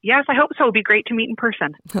 21st. Yes, I hope so. It would be great to meet in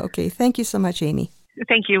person. Okay, thank you so much, Amy.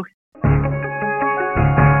 Thank you.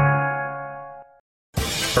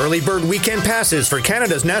 Early bird weekend passes for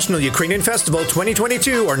Canada's National Ukrainian Festival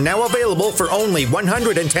 2022 are now available for only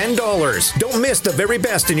 $110. Don't miss the very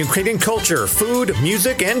best in Ukrainian culture, food,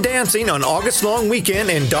 music, and dancing on August long weekend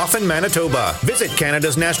in Dauphin, Manitoba. Visit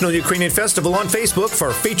Canada's National Ukrainian Festival on Facebook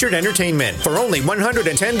for featured entertainment. For only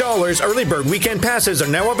 $110, early bird weekend passes are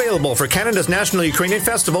now available for Canada's National Ukrainian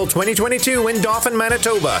Festival 2022 in Dauphin,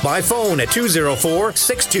 Manitoba by phone at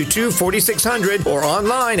 204-622-4600 or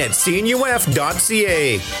online at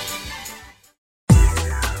cnuf.ca.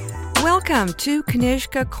 Welcome to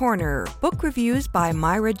Knižka Corner, book reviews by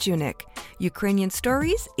Myra Junik, Ukrainian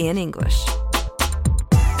stories in English.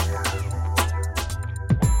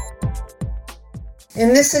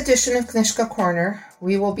 In this edition of Knižka Corner,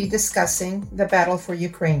 we will be discussing The Battle for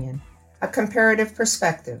Ukrainian, A Comparative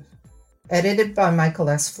Perspective, edited by Michael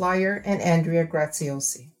S. Flyer and Andrea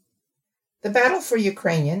Graziosi. The Battle for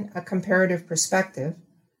Ukrainian, A Comparative Perspective,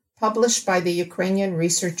 published by the Ukrainian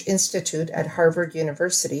Research Institute at Harvard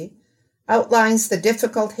University, outlines the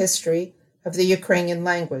difficult history of the Ukrainian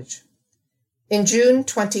language. In June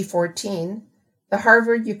 2014, the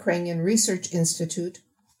Harvard Ukrainian Research Institute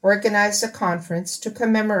organized a conference to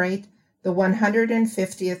commemorate the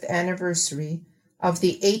 150th anniversary of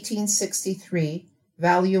the 1863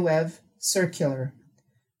 Valuev Circular,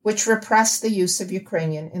 which repressed the use of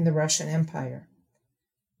Ukrainian in the Russian Empire.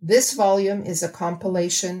 This volume is a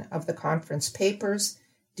compilation of the conference papers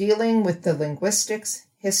dealing with the linguistics,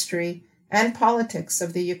 history, and politics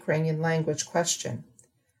of the Ukrainian language question.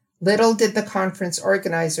 Little did the conference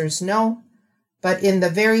organizers know, but in the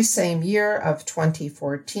very same year of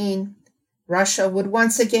 2014, Russia would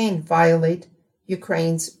once again violate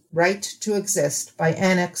Ukraine's right to exist by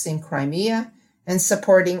annexing Crimea and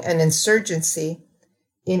supporting an insurgency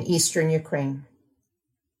in eastern Ukraine.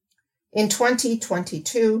 In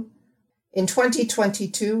 2022,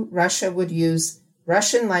 Russia would use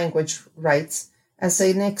Russian language rights as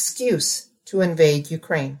an excuse to invade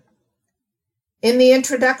Ukraine. In the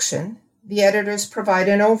introduction, the editors provide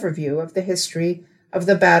an overview of the history of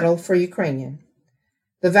the battle for Ukrainian.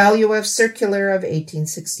 The Valuev Circular of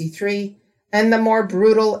 1863 and the more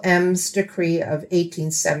brutal Ems Decree of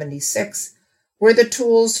 1876 were the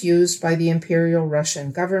tools used by the Imperial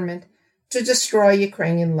Russian government to destroy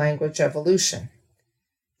Ukrainian language evolution.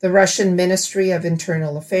 The Russian Ministry of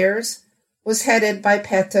Internal Affairs was headed by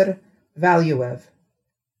Petr Valuev.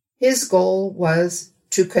 His goal was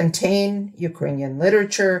to contain Ukrainian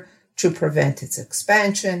literature, to prevent its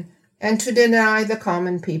expansion, and to deny the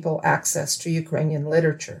common people access to Ukrainian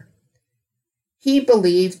literature. He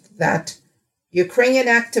believed that Ukrainian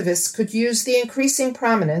activists could use the increasing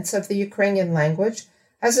prominence of the Ukrainian language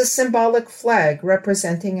as a symbolic flag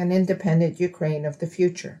representing an independent Ukraine of the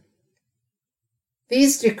future.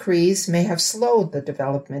 These decrees may have slowed the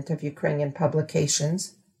development of Ukrainian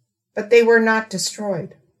publications, but they were not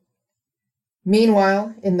destroyed.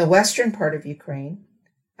 Meanwhile, in the western part of Ukraine,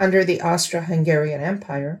 under the Austro-Hungarian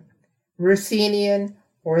Empire, Ruthenian,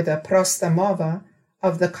 or the prosta mova,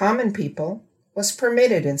 of the common people was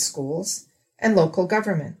permitted in schools and local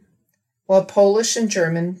government, while Polish and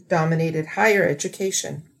German dominated higher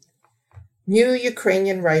education. New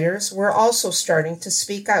Ukrainian writers were also starting to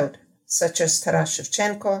speak out, such as Taras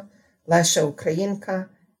Shevchenko, Lesya Ukrainka,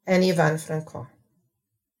 and Ivan Franko.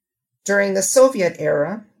 During the Soviet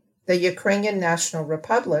era, the Ukrainian National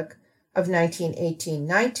Republic of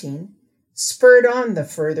 1918-19 spurred on the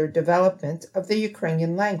further development of the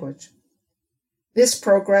Ukrainian language. This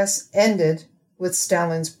progress ended with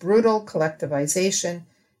Stalin's brutal collectivization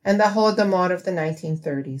and the Holodomor of the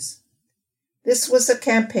 1930s. This was a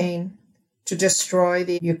campaign to destroy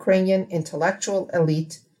the Ukrainian intellectual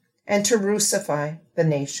elite and to Russify the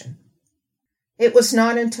nation. It was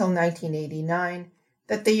not until 1989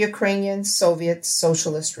 that the Ukrainian Soviet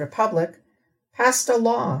Socialist Republic passed a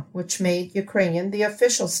law which made Ukrainian the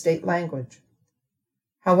official state language.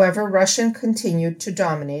 However, Russian continued to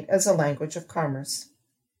dominate as a language of commerce.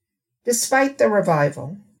 Despite the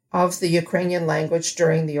revival of the Ukrainian language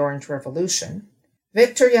during the Orange Revolution,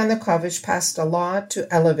 Viktor Yanukovych passed a law to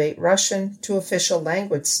elevate Russian to official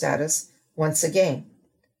language status once again.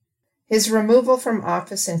 His removal from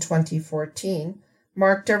office in 2014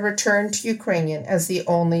 marked a return to Ukrainian as the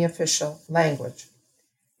only official language.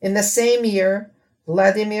 In the same year,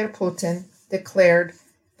 Vladimir Putin declared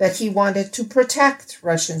that he wanted to protect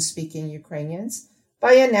Russian-speaking Ukrainians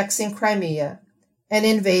by annexing Crimea and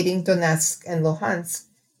invading Donetsk and Luhansk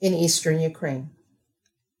in eastern Ukraine.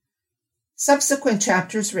 Subsequent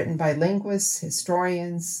chapters written by linguists,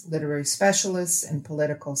 historians, literary specialists, and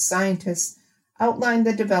political scientists outline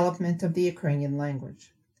the development of the Ukrainian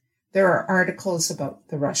language. There are articles about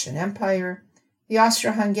the Russian Empire, the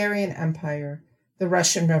Austro-Hungarian Empire, the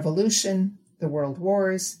Russian Revolution, the World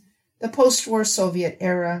Wars, the post-war Soviet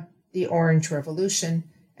era, the Orange Revolution,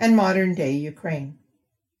 and modern-day Ukraine.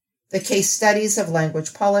 The case studies of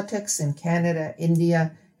language politics in Canada,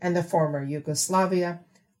 India, and the former Yugoslavia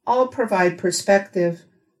all provide perspective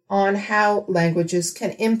on how languages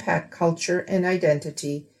can impact culture and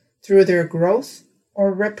identity through their growth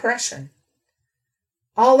or repression.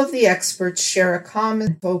 All of the experts share a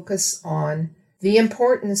common focus on the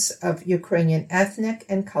importance of Ukrainian ethnic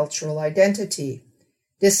and cultural identity,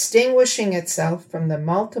 distinguishing itself from the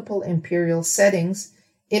multiple imperial settings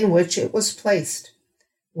in which it was placed,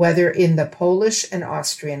 whether in the Polish and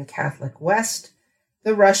Austrian Catholic West,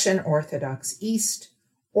 the Russian Orthodox East,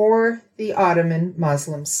 or the Ottoman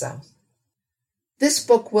Muslim South. This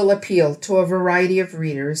book will appeal to a variety of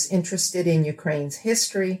readers interested in Ukraine's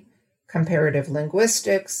history, comparative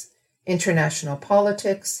linguistics, international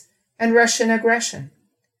politics, and Russian aggression.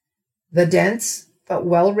 The dense but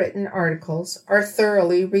well-written articles are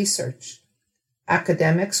thoroughly researched.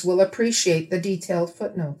 Academics will appreciate the detailed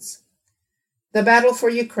footnotes. The battle for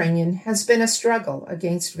Ukrainian has been a struggle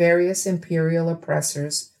against various imperial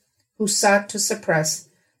oppressors who sought to suppress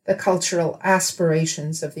the cultural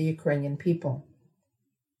aspirations of the Ukrainian people.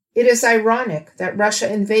 It is ironic that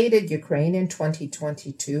Russia invaded Ukraine in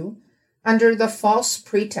 2022 under the false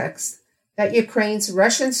pretext that Ukraine's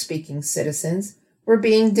Russian-speaking citizens were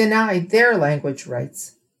being denied their language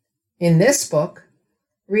rights. In this book,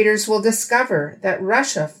 readers will discover that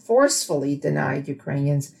Russia forcefully denied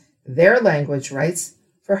Ukrainians their language rights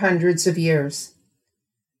for hundreds of years.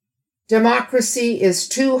 Democracy is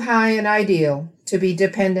too high an ideal to be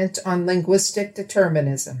dependent on linguistic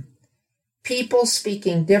determinism. People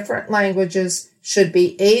speaking different languages should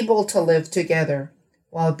be able to live together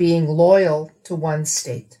while being loyal to one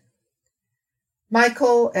state.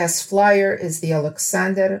 Michael S. Flyer is the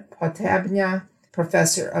Alexander Potabnya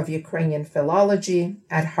Professor of Ukrainian Philology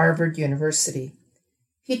at Harvard University.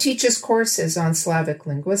 He teaches courses on Slavic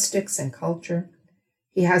linguistics and culture.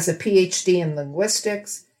 He has a PhD in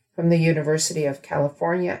linguistics from the University of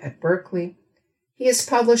California at Berkeley. He has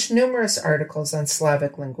published numerous articles on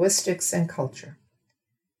Slavic linguistics and culture.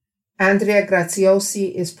 Andrea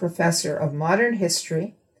Graziosi is Professor of Modern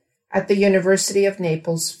History at the University of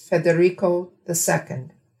Naples Federico II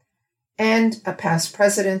and a past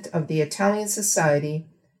president of the Italian Society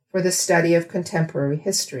for the Study of Contemporary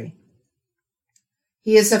History.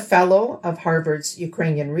 He is a fellow of Harvard's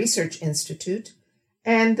Ukrainian Research Institute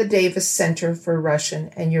and the Davis Center for Russian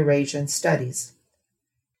and Eurasian Studies.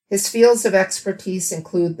 His fields of expertise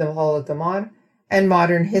include the Holodomor and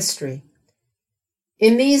modern history.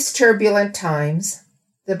 In these turbulent times,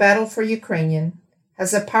 the Battle for Ukrainian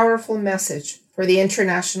has a powerful message for the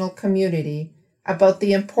international community about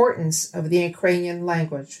the importance of the Ukrainian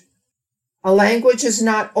language. A language is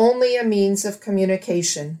not only a means of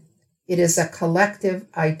communication, it is a collective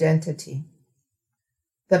identity.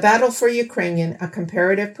 The Battle for Ukrainian, A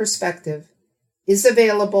Comparative Perspective, is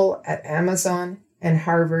available at Amazon and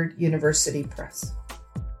Harvard University Press.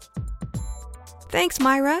 Thanks,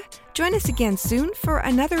 Myra. Join us again soon for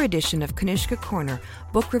another edition of Knižka Corner,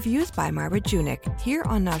 book reviews by Myra Junik, here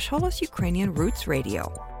on Nasz Holos Ukrainian Roots Radio.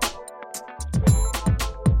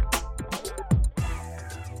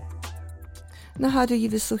 Нагадую,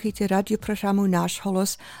 ви слухаєте радіопрограму «Наш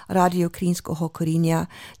голос» Радіо Українського коріння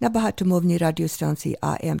на багатомовній радіостанції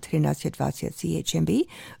АМ 1320 CHMB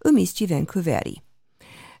у місті Ванкувері.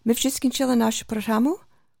 Ми вже скінчили нашу програму.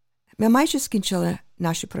 Ми майже скінчили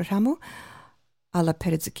нашу програму, але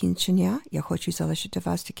перед закінченням я хочу залишити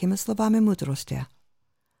вас такими словами мудрості.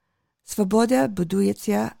 Свобода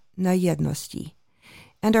будується на єдності.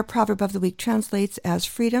 And our proverb of the week translates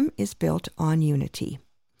as freedom is built on unity.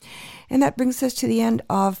 And that brings us to the end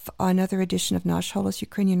of another edition of Nasz Holos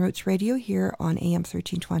Ukrainian Roots Radio here on AM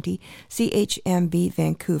 1320 CHMB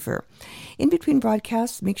Vancouver. In between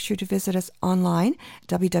broadcasts, make sure to visit us online,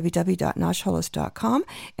 www.nashholos.com,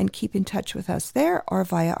 and keep in touch with us there or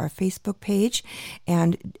via our Facebook page.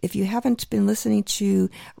 And if you haven't been listening to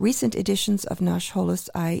recent editions of Nasz Holos,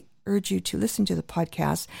 I urge you to listen to the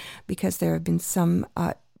podcast because there have been some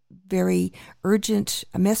very urgent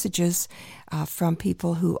messages from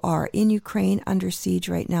people who are in Ukraine under siege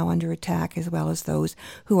right now, under attack, as well as those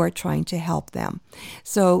who are trying to help them.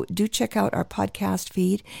 So do check out our podcast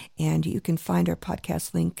feed, and you can find our podcast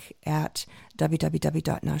link at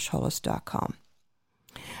www.nashholos.com.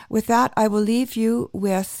 With that, I will leave you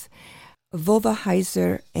with Vova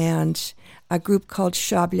Heiser and a group called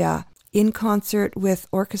Shabla, in concert with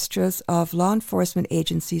orchestras of law enforcement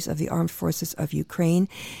agencies of the Armed Forces of Ukraine.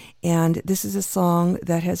 And this is a song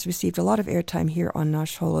that has received a lot of airtime here on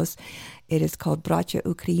Nasz Holos. It is called Bratya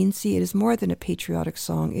Ukrainci. It is more than a patriotic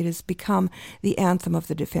song. It has become the anthem of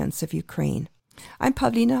the defense of Ukraine. I'm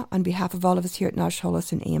Pavlina on behalf of all of us here at Nasz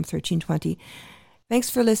Holos and AM 1320. Thanks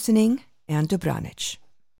for listening, and Dobranich.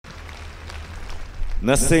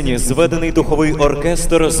 На сцені зведений духовий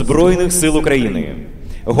оркестр Збройних сил України.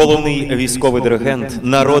 Головний військовий диригент,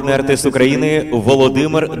 народний артист України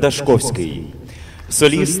Володимир Дашковський.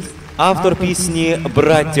 Соліст, автор пісні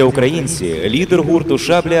 «Браття українці», лідер гурту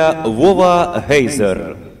 «Шабля» Вова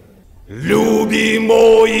Гейзер. Любі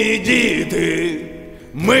мої діти,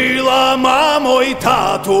 мила мамо й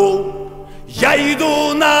тату, я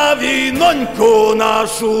йду на війноньку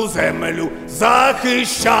нашу землю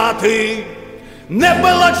захищати. Не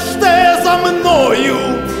плачте за мною,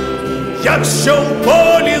 якщо в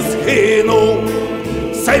полі згину,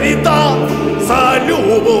 це віта за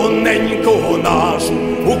любоненьку нашу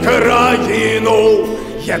Україну.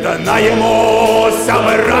 Єднаємося,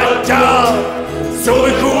 браття, цю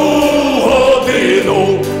лиху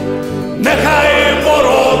годину, нехай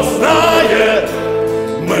ворог знає,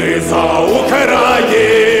 ми за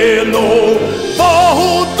Україну.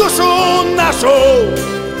 Богу душу нашу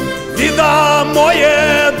віддамо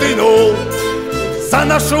єдину, за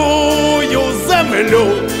нашою землю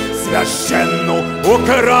священну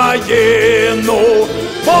Україну.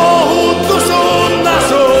 Богу душу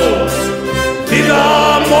нашу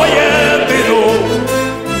віддамо єдину,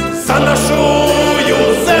 за нашою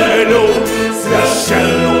землю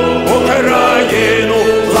священну Україну.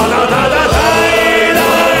 Ла-да-да-да-дай,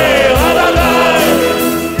 дай, ла-да-дай,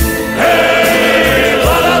 гей,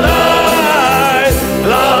 ла-да-дай,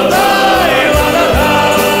 ла-дай,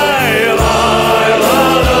 ла-да-дай, лай,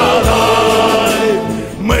 ла-да-дай.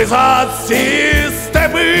 Ми за ці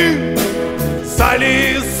степи, за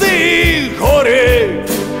ліси й гори,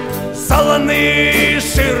 за лани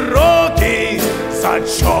широкі, за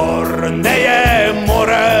Чорне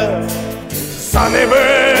море, за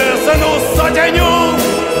небесну сотню,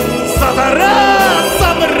 за Тараса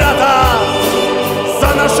брата, за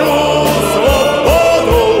нашу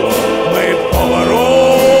свободу ми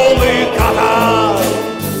побороли ката.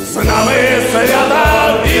 З нами свята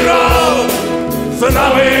віра, з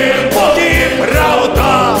нами Бог і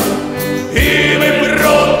правда, і ми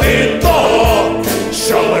проти того,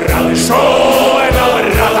 що брали шой на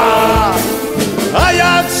брата. А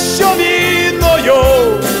якщо війною,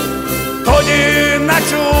 тоді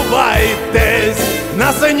начувайтесь,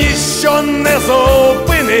 нас ніщо не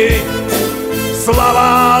зупинить.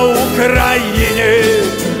 Слава Україні!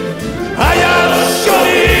 А якщо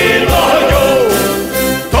війною,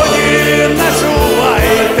 тоді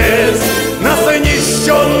начувайтесь, нас ніщо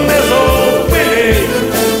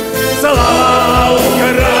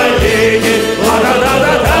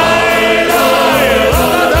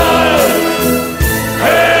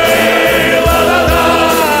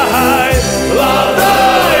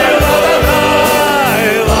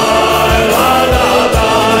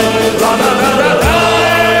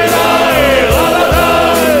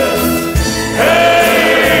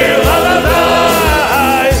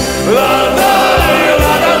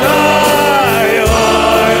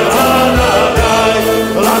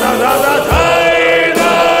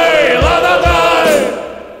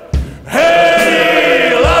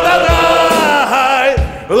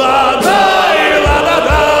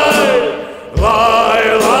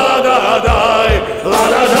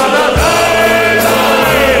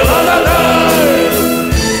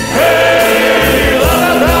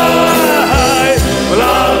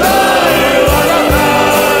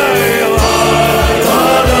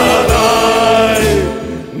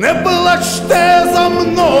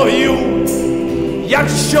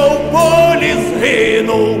якщо в полі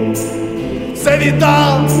згину, це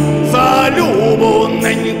віддам за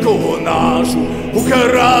любоненьку нашу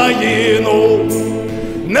Україну.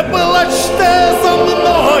 Не плачте за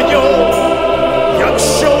мною,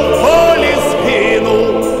 якщо в полі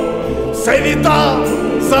згину, це віддам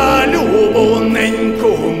за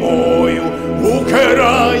любоненьку мою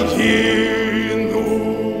Україну.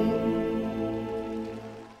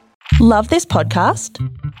 Love this podcast?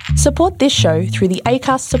 Support this show through the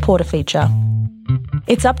Acast supporter feature.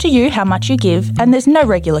 It's up to you how much you give, and there's no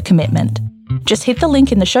regular commitment. Just hit the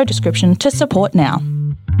link in the show description to support now.